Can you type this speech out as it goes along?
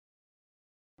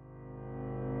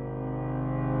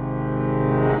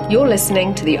You're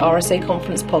listening to the RSA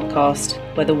Conference podcast,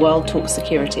 where the world talks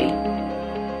security.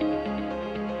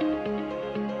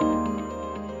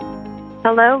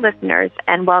 Hello, listeners,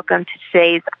 and welcome to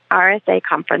today's RSA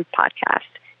Conference podcast.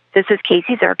 This is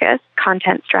Casey Zerkis,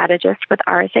 content strategist with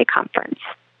RSA Conference.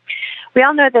 We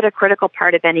all know that a critical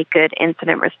part of any good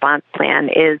incident response plan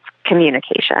is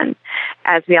communication.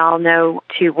 As we all know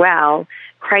too well,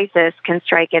 crisis can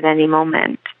strike at any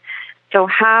moment. So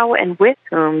how and with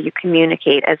whom you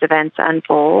communicate as events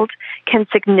unfold can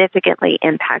significantly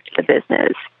impact the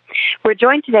business. We're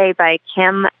joined today by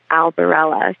Kim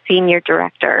Albarella, Senior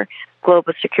Director,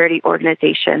 Global Security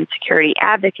Organization Security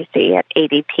Advocacy at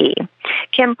ADP.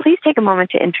 Kim, please take a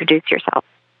moment to introduce yourself.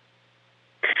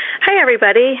 Hi,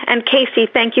 everybody. And Casey,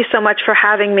 thank you so much for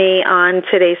having me on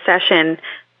today's session.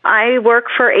 I work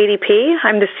for ADP.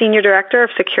 I'm the Senior Director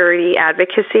of Security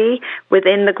Advocacy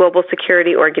within the Global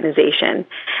Security Organization.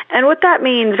 And what that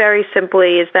means very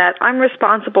simply is that I'm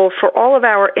responsible for all of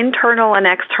our internal and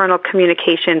external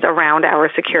communications around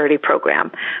our security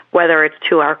program, whether it's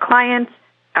to our clients,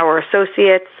 our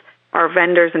associates, our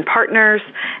vendors and partners,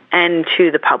 and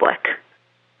to the public.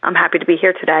 I'm happy to be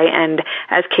here today, and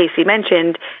as Casey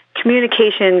mentioned,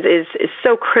 communications is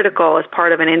so critical as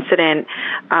part of an incident,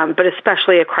 but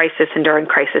especially a crisis and during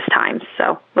crisis times.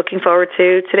 So looking forward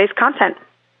to today's content.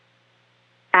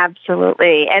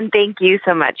 Absolutely. And thank you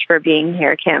so much for being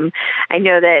here, Kim. I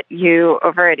know that you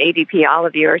over at ADP, all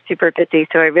of you are super busy,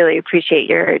 so I really appreciate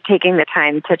your taking the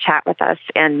time to chat with us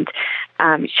and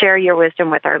share your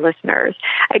wisdom with our listeners.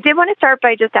 I did want to start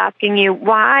by just asking you,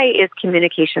 why is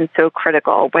communication so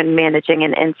critical when managing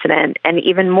an incident, and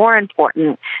even more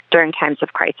important during times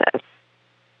of crisis?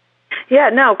 Yeah,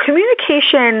 no,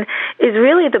 communication is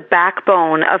really the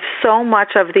backbone of so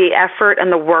much of the effort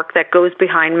and the work that goes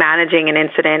behind managing an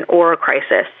incident or a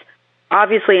crisis.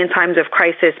 Obviously, in times of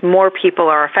crisis, more people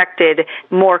are affected,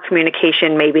 more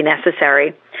communication may be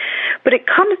necessary. But it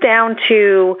comes down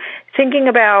to thinking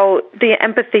about the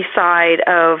empathy side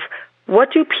of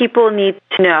what do people need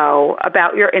to know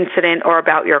about your incident or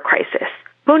about your crisis?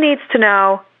 Who needs to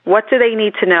know? What do they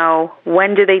need to know?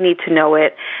 When do they need to know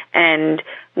it? And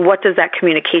what does that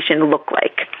communication look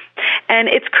like? And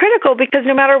it's critical because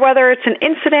no matter whether it's an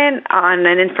incident on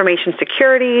an information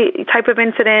security type of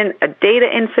incident, a data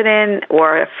incident,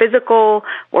 or a physical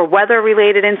or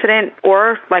weather-related incident,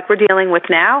 or like we're dealing with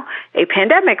now, a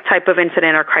pandemic type of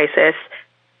incident or crisis,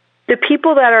 the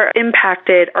people that are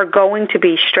impacted are going to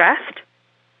be stressed,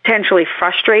 potentially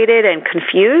frustrated and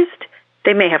confused.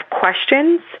 They may have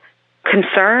questions,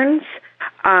 concerns,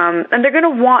 and they're going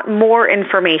to want more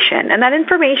information. And that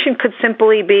information could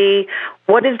simply be,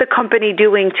 what is the company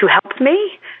doing to help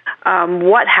me?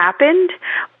 What happened?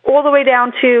 All the way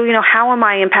down to, how am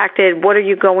I impacted? What are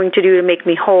you going to do to make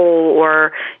me whole?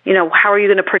 Or, how are you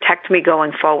going to protect me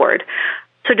going forward?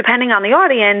 So depending on the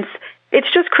audience,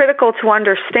 it's just critical to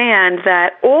understand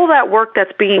that all that work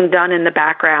that's being done in the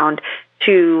background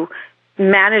to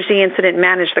manage the incident,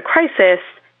 manage the crisis,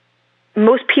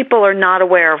 most people are not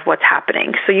aware of what's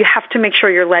happening. So you have to make sure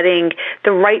you're letting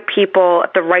the right people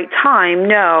at the right time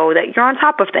know that you're on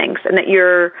top of things and that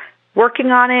you're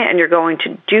working on it and you're going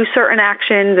to do certain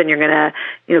actions and you're going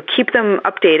to, keep them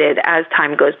updated as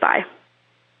time goes by.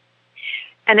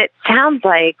 And it sounds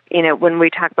like, when we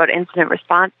talk about incident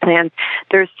response plans,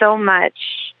 there's so much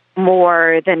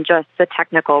more than just the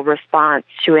technical response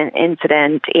to an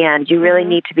incident, and you really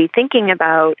need to be thinking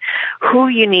about who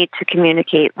you need to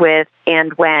communicate with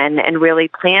and when, and really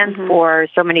plan for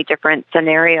so many different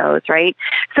scenarios, right?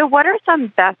 So what are some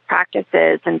best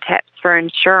practices and tips for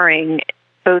ensuring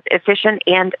both efficient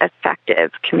and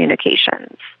effective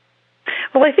communications?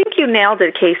 Well, I think you nailed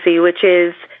it, Casey, which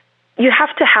is you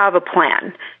have to have a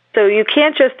plan. So you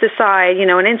can't just decide,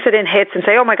 an incident hits and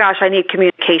say, oh my gosh, I need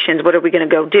communications. What are we going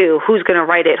to go do? Who's going to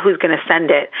write it? Who's going to send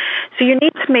it? So you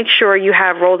need to make sure you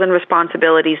have roles and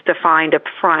responsibilities defined up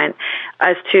front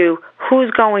as to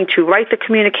who's going to write the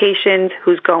communications,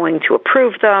 who's going to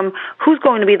approve them, who's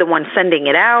going to be the one sending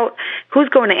it out, who's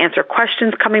going to answer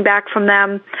questions coming back from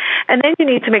them. And then you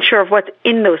need to make sure of what's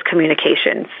in those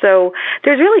communications. So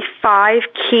there's really 5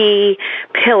 key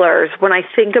pillars when I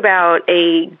think about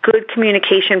a good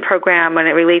communication program when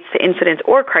it relates to incidents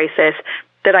or crisis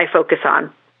that I focus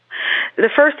on. The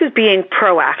first is being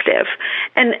proactive.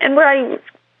 And what I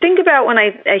think about when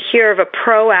I hear of a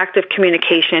proactive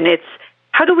communication, it's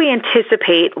how do we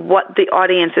anticipate what the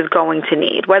audience is going to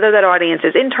need, whether that audience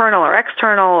is internal or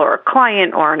external or a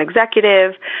client or an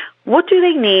executive. What do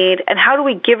they need, and how do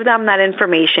we give them that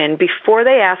information before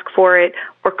they ask for it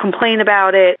or complain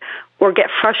about it or get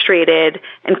frustrated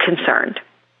and concerned?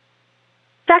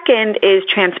 Second is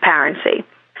transparency.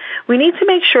 we need to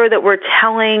make sure that we're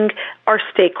telling our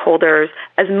stakeholders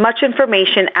as much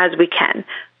information as we can.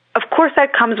 Of course,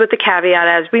 that comes with the caveat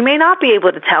as we may not be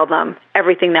able to tell them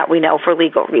everything that we know for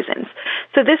legal reasons.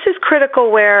 So this is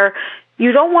critical where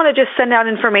you don't want to just send out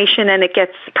information and it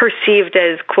gets perceived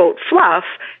as, quote, fluff.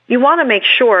 You want to make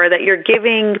sure that you're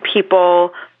giving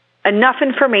people enough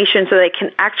information so they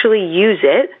can actually use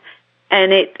it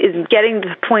and it is getting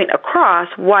the point across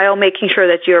while making sure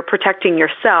that you're protecting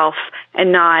yourself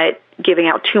and not giving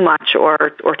out too much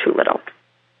or too little.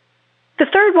 The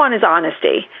third one is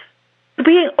honesty.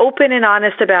 Being open and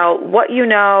honest about what you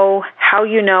know, how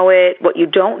you know it, what you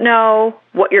don't know,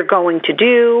 what you're going to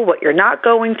do, what you're not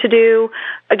going to do.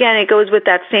 Again, it goes with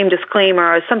that same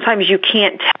disclaimer. Sometimes you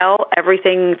can't tell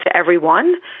everything to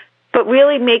everyone, but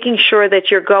really making sure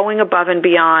that you're going above and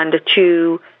beyond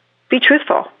to be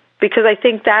truthful, because I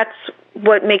think that's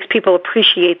what makes people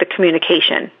appreciate the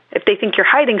communication. If they think you're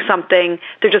hiding something,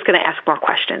 they're just going to ask more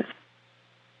questions.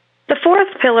 The fourth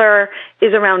pillar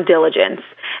is around diligence.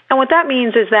 And what that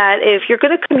means is that if you're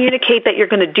going to communicate that you're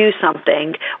going to do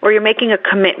something or you're making a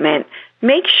commitment,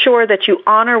 make sure that you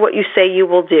honor what you say you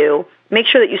will do. Make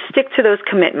sure that you stick to those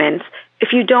commitments.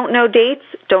 If you don't know dates,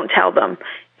 don't tell them.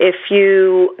 If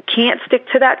you can't stick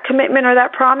to that commitment or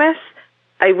that promise,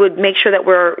 I would make sure that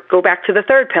go back to the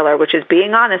third pillar, which is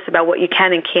being honest about what you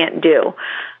can and can't do.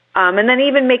 And then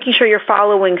even making sure you're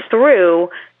following through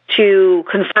to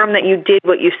confirm that you did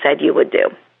what you said you would do.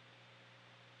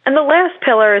 And the last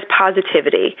pillar is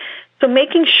positivity. So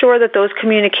making sure that those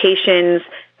communications,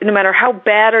 no matter how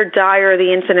bad or dire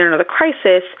the incident or the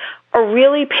crisis, are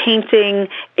really painting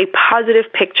a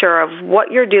positive picture of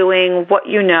what you're doing, what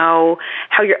you know,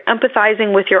 how you're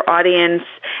empathizing with your audience,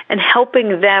 and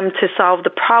helping them to solve the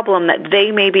problem that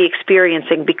they may be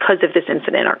experiencing because of this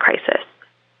incident or crisis.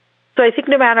 So I think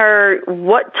no matter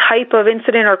what type of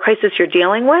incident or crisis you're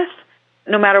dealing with,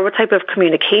 no matter what type of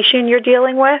communication you're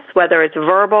dealing with, whether it's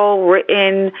verbal,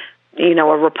 written, a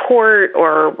report,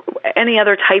 or any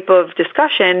other type of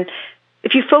discussion,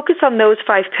 if you focus on those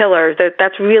 5 pillars,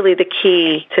 that's really the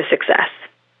key to success.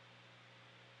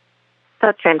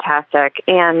 That's fantastic.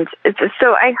 And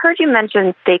so I heard you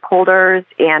mention stakeholders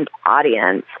and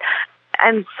audience.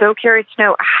 I'm so curious to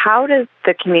know, how does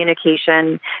the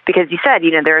communication, because you said,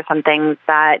 there are some things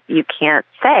that you can't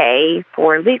say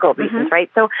for legal reasons, right?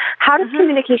 So how does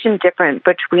communication differ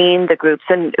between the groups,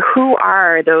 and who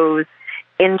are those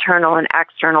internal and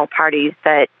external parties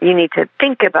that you need to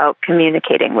think about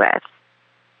communicating with?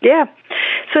 Yeah.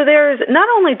 So there's not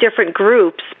only different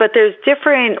groups, but there's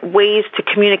different ways to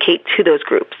communicate to those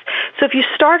groups. So if you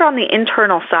start on the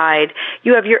internal side,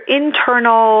 you have your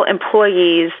internal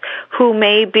employees who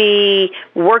may be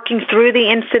working through the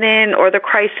incident or the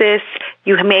crisis.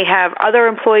 You may have other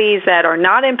employees that are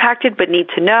not impacted but need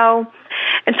to know.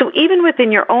 And so even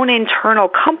within your own internal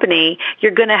company,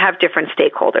 you're going to have different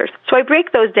stakeholders. So I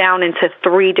break those down into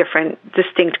 3 different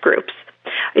distinct groups.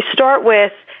 I start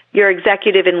with your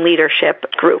executive and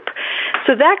leadership group.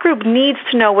 So that group needs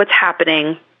to know what's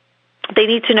happening. They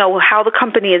need to know how the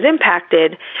company is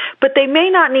impacted, but they may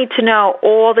not need to know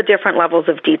all the different levels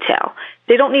of detail.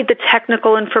 They don't need the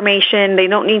technical information. They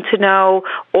don't need to know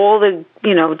all the,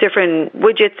 different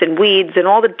widgets and weeds and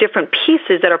all the different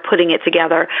pieces that are putting it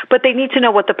together, but they need to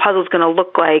know what the puzzle is going to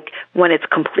look like when it's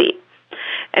complete.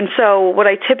 And so what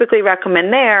I typically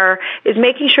recommend there is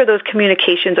making sure those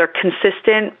communications are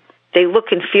consistent. They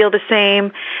look and feel the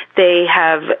same. They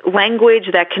have language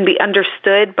that can be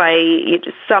understood by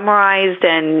summarized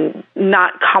and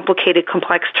not complicated,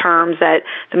 complex terms that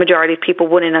the majority of people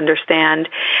wouldn't understand.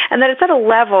 And that it's at a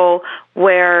level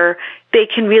where they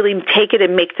can really take it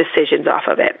and make decisions off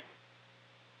of it.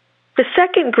 The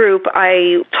second group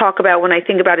I talk about when I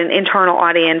think about an internal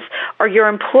audience are your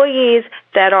employees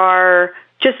that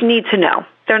just need to know.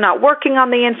 They're not working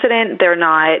on the incident. They're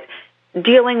not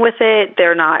dealing with it.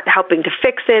 They're not helping to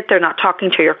fix it. They're not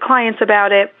talking to your clients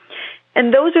about it.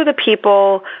 And those are the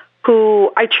people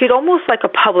who I treat almost like a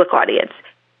public audience.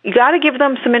 You got to give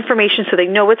them some information so they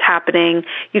know what's happening.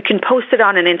 You can post it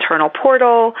on an internal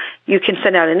portal. You can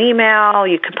send out an email.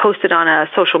 You can post it on a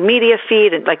social media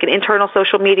feed, like an internal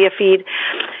social media feed.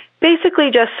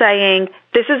 Basically just saying,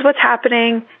 this is what's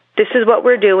happening. This is what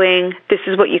we're doing. This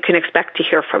is what you can expect to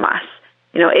hear from us.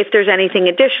 If there's anything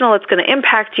additional that's going to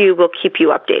impact you, we'll keep you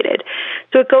updated.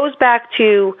 So it goes back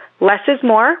to less is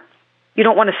more. You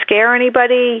don't want to scare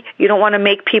anybody. You don't want to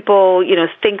make people,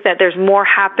 think that there's more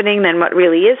happening than what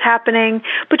really is happening.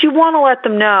 But you want to let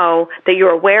them know that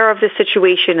you're aware of the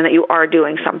situation and that you are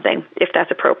doing something, if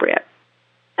that's appropriate.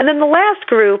 And then the last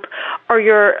group are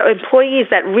your employees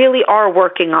that really are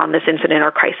working on this incident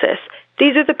or crisis.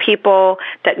 These are the people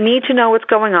that need to know what's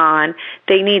going on.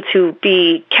 They need to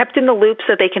be kept in the loop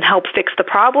so they can help fix the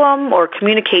problem or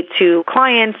communicate to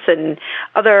clients and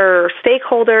other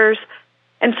stakeholders.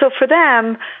 And so for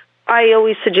them, I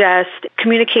always suggest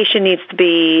communication needs to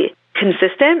be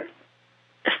consistent,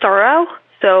 thorough.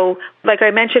 So like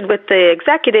I mentioned with the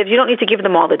executives, you don't need to give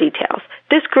them all the details.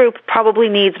 This group probably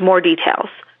needs more details.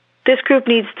 This group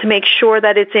needs to make sure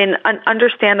that it's in an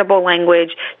understandable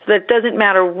language so that it doesn't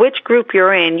matter which group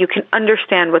you're in, you can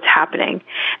understand what's happening.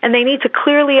 And they need to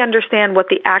clearly understand what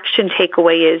the action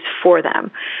takeaway is for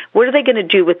them. What are they going to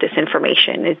do with this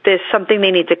information? Is this something they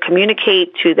need to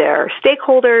communicate to their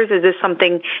stakeholders? Is this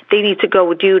something they need to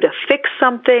go do to fix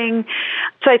something?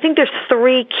 So I think there's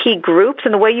 3 key groups,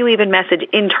 and the way you even message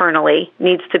internally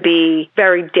needs to be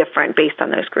very different based on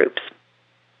those groups.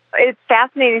 It's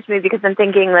fascinating to me because I'm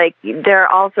thinking, like, there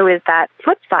also is that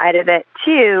flip side of it,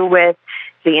 too, with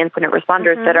the incident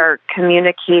responders that are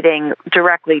communicating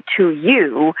directly to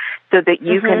you so that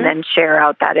you can then share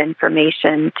out that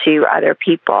information to other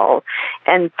people.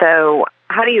 And so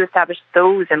how do you establish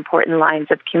those important lines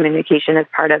of communication as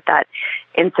part of that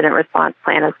incident response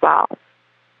plan as well?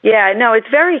 Yeah, no, it's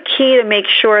very key to make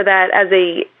sure that as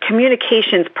a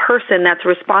communications person that's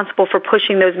responsible for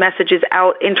pushing those messages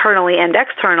out internally and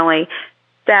externally,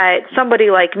 that somebody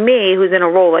like me who's in a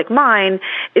role like mine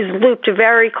is looped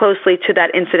very closely to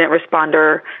that incident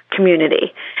responder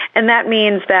community. And that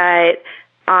means that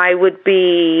I would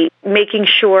be making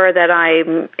sure that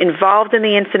I'm involved in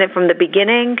the incident from the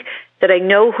beginning, that I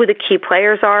know who the key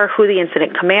players are, who the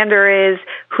incident commander is,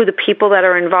 who the people that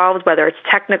are involved, whether it's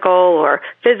technical or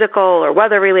physical or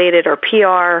weather-related or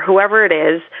PR, whoever it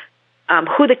is,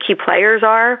 who the key players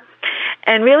are,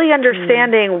 and really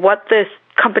understanding what this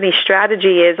company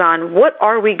strategy is on what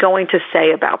are we going to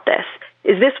say about this.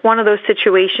 Is this one of those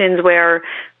situations where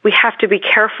we have to be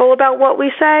careful about what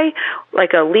we say,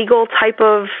 like a legal type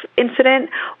of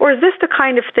incident? Or is this the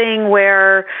kind of thing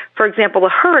where, for example, a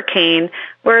hurricane,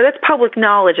 where that's public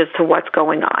knowledge as to what's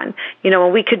going on,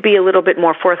 and we could be a little bit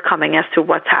more forthcoming as to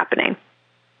what's happening?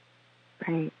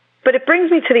 Right. But it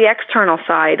brings me to the external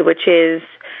side, which is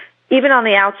even on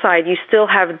the outside, you still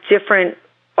have different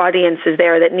audiences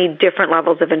there that need different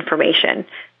levels of information.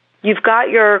 You've got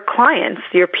your clients,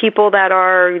 your people that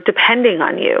are depending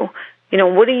on you.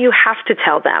 What do you have to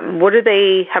tell them? What do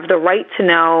they have the right to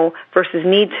know versus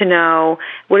need to know?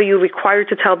 What are you required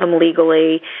to tell them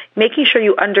legally? Making sure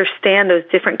you understand those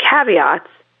different caveats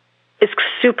is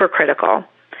super critical.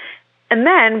 And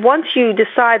then once you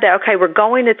decide that, okay, we're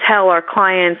going to tell our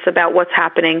clients about what's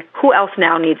happening, who else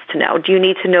now needs to know? Do you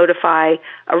need to notify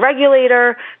a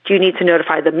regulator? Do you need to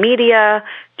notify the media?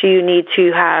 Do you need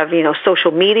to have,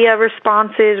 social media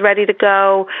responses ready to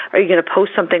go? Are you going to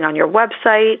post something on your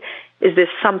website? Is this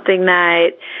something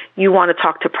that you want to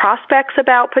talk to prospects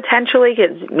about potentially?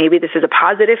 Because maybe this is a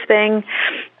positive thing.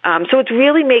 So it's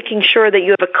really making sure that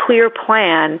you have a clear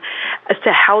plan as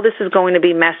to how this is going to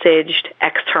be messaged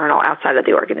external outside of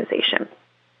the organization.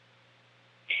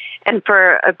 And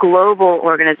for a global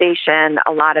organization,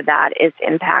 a lot of that is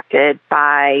impacted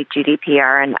by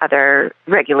GDPR and other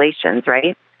regulations,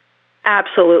 right?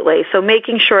 Absolutely. So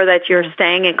making sure that you're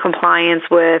staying in compliance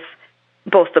with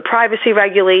both the privacy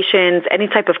regulations, any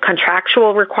type of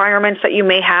contractual requirements that you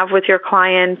may have with your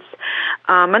clients,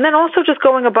 and then also just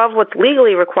going above what's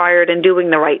legally required and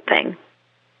doing the right thing.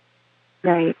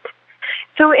 Right.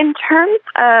 So in terms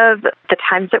of the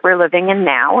times that we're living in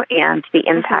now and the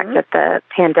impact that the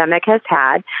pandemic has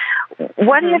had,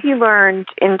 what have you learned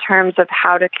in terms of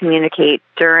how to communicate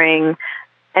during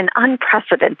an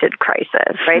unprecedented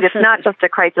crisis, right? It's not just a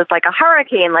crisis like a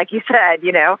hurricane, like you said,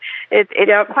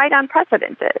 it's quite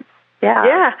unprecedented.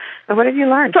 Yeah. So what have you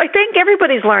learned? So I think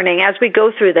everybody's learning as we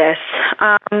go through this.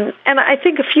 And I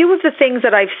think a few of the things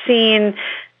that I've seen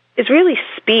is really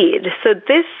speed. So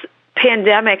this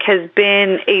pandemic has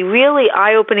been a really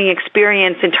eye-opening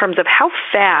experience in terms of how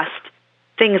fast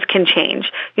things can change.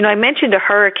 I mentioned a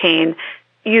hurricane.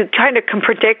 You kind of can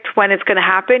predict when it's going to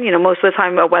happen. Most of the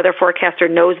time a weather forecaster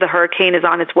knows the hurricane is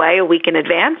on its way a week in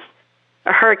advance.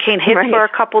 A hurricane hits for a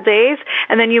couple days,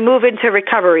 and then you move into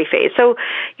recovery phase. So,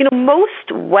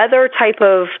 most weather type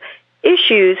of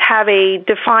issues have a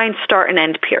defined start and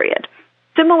end period.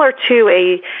 Similar to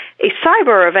a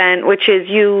cyber event, which is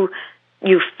you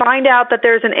find out that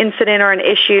there's an incident or an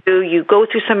issue, you go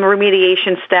through some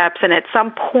remediation steps, and at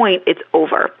some point it's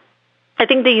over. I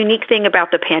think the unique thing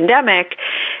about the pandemic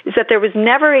is that there was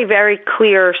never a very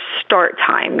clear start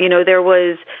time. There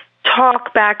was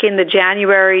talk back in the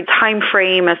January time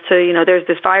frame as to, there's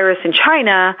this virus in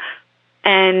China,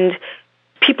 and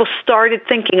people started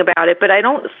thinking about it, but I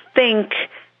don't think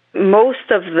most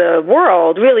of the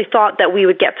world really thought that we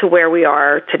would get to where we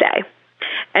are today.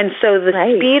 And so the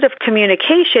speed of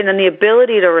communication and the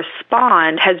ability to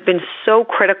respond has been so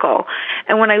critical.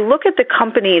 And when I look at the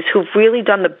companies who've really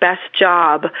done the best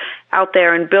job out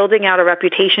there in building out a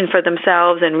reputation for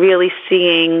themselves and really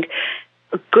seeing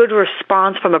a good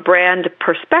response from a brand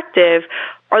perspective,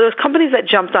 are those companies that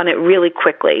jumped on it really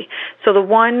quickly. So the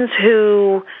ones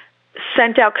who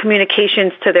sent out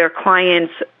communications to their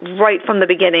clients right from the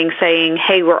beginning saying,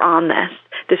 hey, we're on this.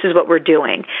 This is what we're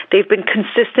doing. They've been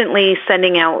consistently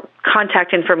sending out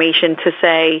contact information to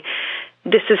say,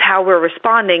 this is how we're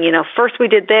responding. First we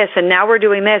did this, and now we're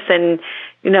doing this, and,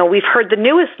 we've heard the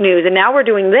newest news, and now we're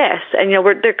doing this. And,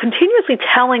 they're continuously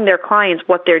telling their clients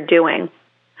what they're doing.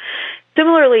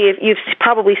 Similarly, if you've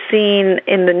probably seen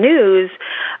in the news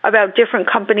about different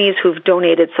companies who've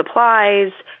donated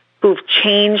supplies, who've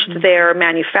changed their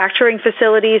manufacturing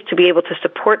facilities to be able to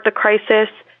support the crisis.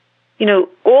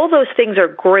 All those things are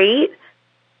great,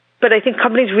 but I think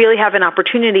companies really have an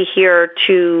opportunity here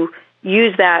to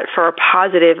use that for a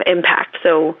positive impact.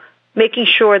 So making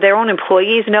sure their own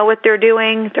employees know what they're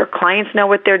doing, their clients know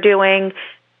what they're doing.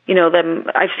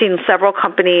 I've seen several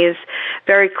companies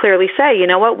very clearly say, you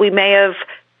know what, we may have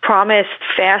promised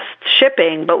fast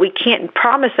shipping, but we can't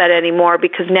promise that anymore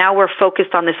because now we're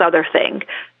focused on this other thing.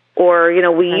 Or,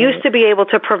 we used to be able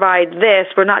to provide this.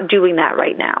 We're not doing that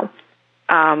right now.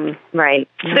 Right.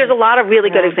 So there's a lot of really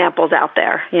good examples out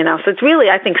there, So it's really,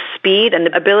 I think, speed and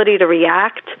the ability to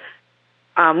react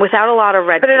without a lot of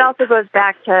red tape. But it also goes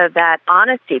back to that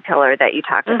honesty pillar that you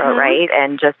talked about, right?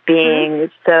 And just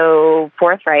being so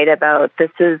forthright about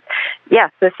this is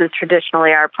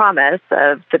traditionally our promise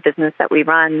of the business that we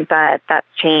run, but that's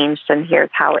changed and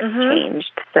here's how it's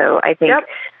changed. So I think,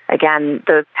 again,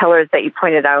 those pillars that you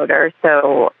pointed out are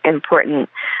so important.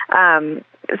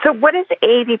 So what has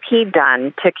ADP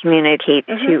done to communicate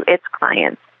to its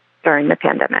clients during the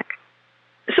pandemic?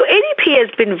 So ADP has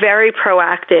been very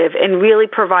proactive in really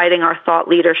providing our thought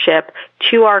leadership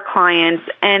to our clients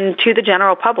and to the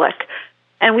general public.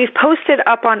 And we've posted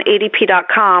up on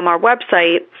ADP.com, our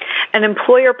website, an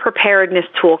employer preparedness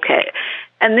toolkit.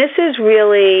 And this is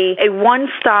really a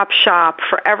one-stop shop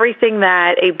for everything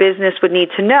that a business would need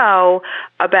to know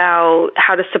about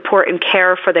how to support and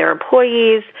care for their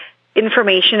employees,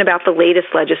 information about the latest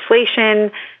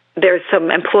legislation. There's some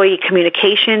employee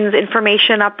communications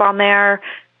information up on there.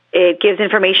 It gives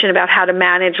information about how to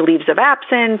manage leaves of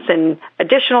absence and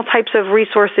additional types of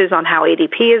resources on how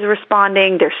ADP is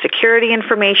responding. There's security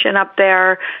information up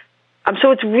there.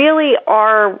 So it's really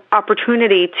our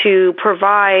opportunity to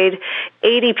provide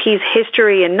ADP's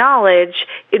history and knowledge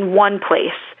in one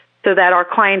place so that our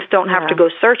clients don't have to go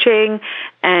searching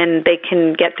and they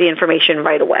can get the information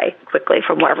right away, quickly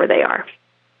from wherever they are.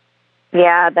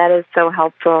 Yeah, that is so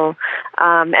helpful,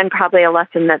 and probably a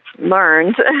lesson that's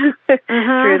learned through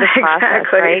the process,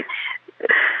 right?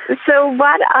 So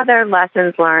what other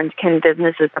lessons learned can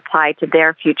businesses apply to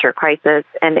their future crisis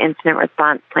and incident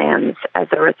response plans as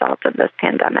a result of this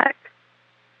pandemic?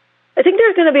 I think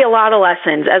there's going to be a lot of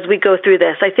lessons as we go through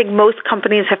this. I think most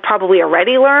companies have probably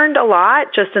already learned a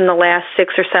lot just in the last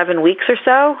 6 or 7 weeks or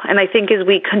so. And I think as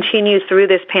we continue through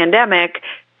this pandemic,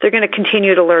 they're going to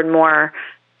continue to learn more.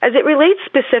 As it relates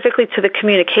specifically to the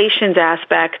communications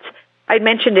aspect, I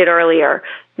mentioned it earlier,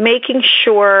 making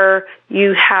sure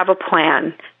you have a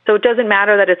plan. So it doesn't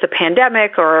matter that it's a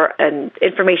pandemic or an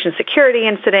information security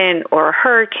incident or a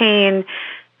hurricane.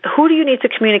 Who do you need to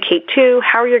communicate to?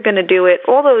 How are you going to do it?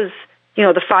 All those,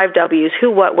 the 5 W's,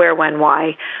 who, what, where, when,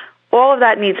 why. All of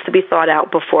that needs to be thought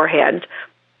out beforehand.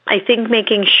 I think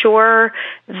making sure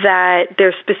that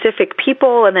there's specific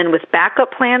people and then with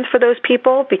backup plans for those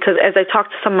people, because as I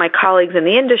talked to some of my colleagues in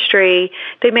the industry,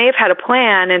 they may have had a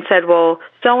plan and said, well,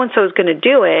 so-and-so is going to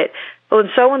do it. Well,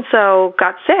 and so-and-so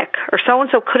got sick, or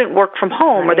so-and-so couldn't work from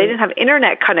home, or they didn't have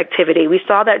internet connectivity. We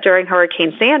saw that during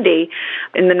Hurricane Sandy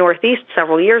in the Northeast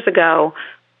several years ago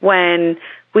when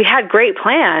we had great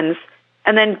plans,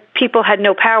 and then people had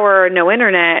no power, no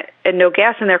internet, and no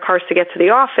gas in their cars to get to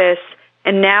the office.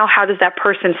 And now how does that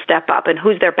person step up, and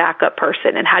who's their backup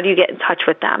person, and how do you get in touch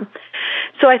with them?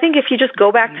 So I think if you just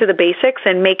go back to the basics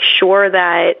and make sure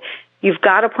that you've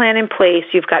got a plan in place,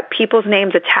 you've got people's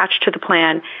names attached to the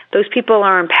plan, those people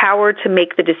are empowered to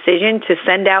make the decision to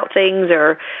send out things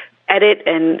or edit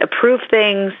and approve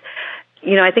things,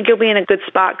 I think you'll be in a good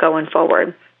spot going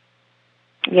forward.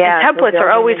 Yeah, and templates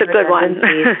are always a good one.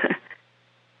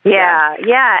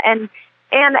 Yeah.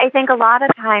 And I think a lot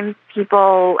of times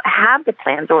people have the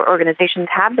plans, or organizations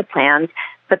have the plans,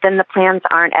 but then the plans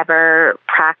aren't ever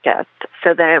practiced.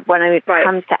 So that when it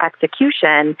comes to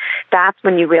execution, that's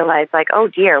when you realize, like, oh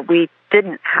dear, we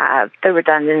didn't have the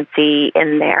redundancy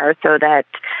in there so that,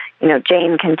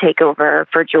 Jane can take over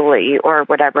for Julie or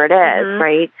whatever it is,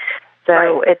 right?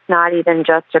 So it's not even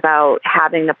just about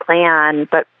having the plan,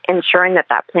 but ensuring that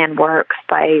that plan works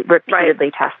by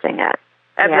repeatedly testing it.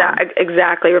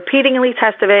 Exactly. Repeatedly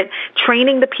test it,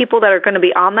 training the people that are going to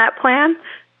be on that plan.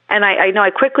 And I know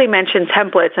I quickly mentioned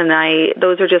templates, and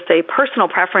those are just a personal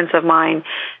preference of mine,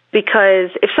 because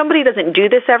if somebody doesn't do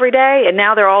this every day and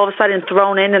now they're all of a sudden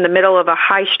thrown in the middle of a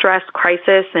high-stress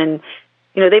crisis and,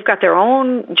 they've got their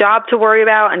own job to worry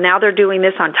about and now they're doing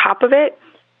this on top of it,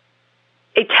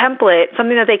 a template,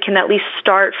 something that they can at least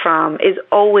start from, is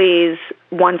always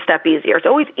one step easier. It's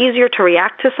always easier to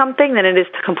react to something than it is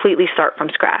to completely start from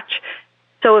scratch.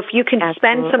 So if you can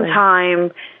spend some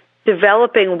time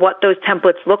developing what those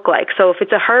templates look like. So if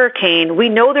it's a hurricane, we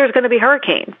know there's going to be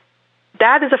hurricanes.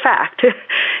 That is a fact.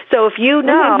 So if you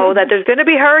know that there's going to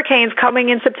be hurricanes coming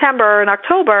in September and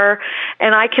October,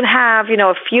 and I can have,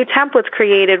 a few templates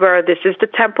created where this is the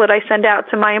template I send out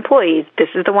to my employees, this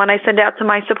is the one I send out to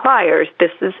my suppliers,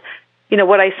 this is,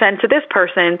 what I send to this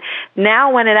person.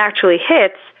 Now when it actually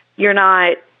hits, you're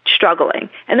not struggling.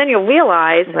 And then you'll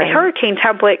realize a hurricane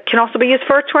template can also be used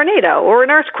for a tornado or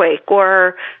an earthquake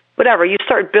or whatever. You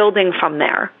start building from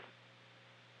there.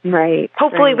 Right.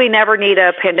 Hopefully we never need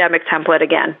a pandemic template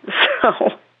again.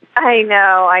 So I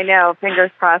know. Fingers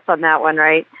crossed on that one,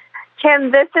 right? Kim,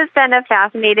 this has been a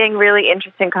fascinating, really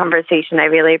interesting conversation. I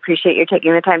really appreciate you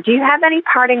taking the time. Do you have any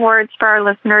parting words for our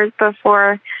listeners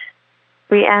before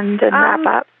we end and wrap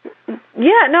up?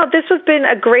 Yeah, no, this has been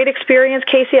a great experience,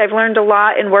 Casey. I've learned a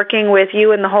lot in working with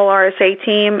you and the whole RSA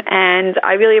team, and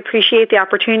I really appreciate the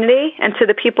opportunity. And to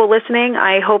the people listening,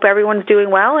 I hope everyone's doing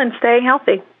well and staying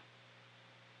healthy.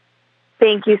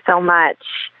 Thank you so much.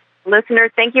 Listeners,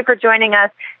 thank you for joining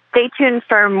us. Stay tuned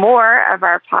for more of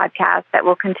our podcast that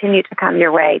will continue to come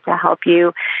your way to help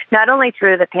you not only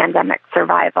through the pandemic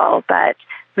survival, but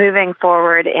moving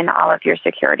forward in all of your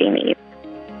security needs.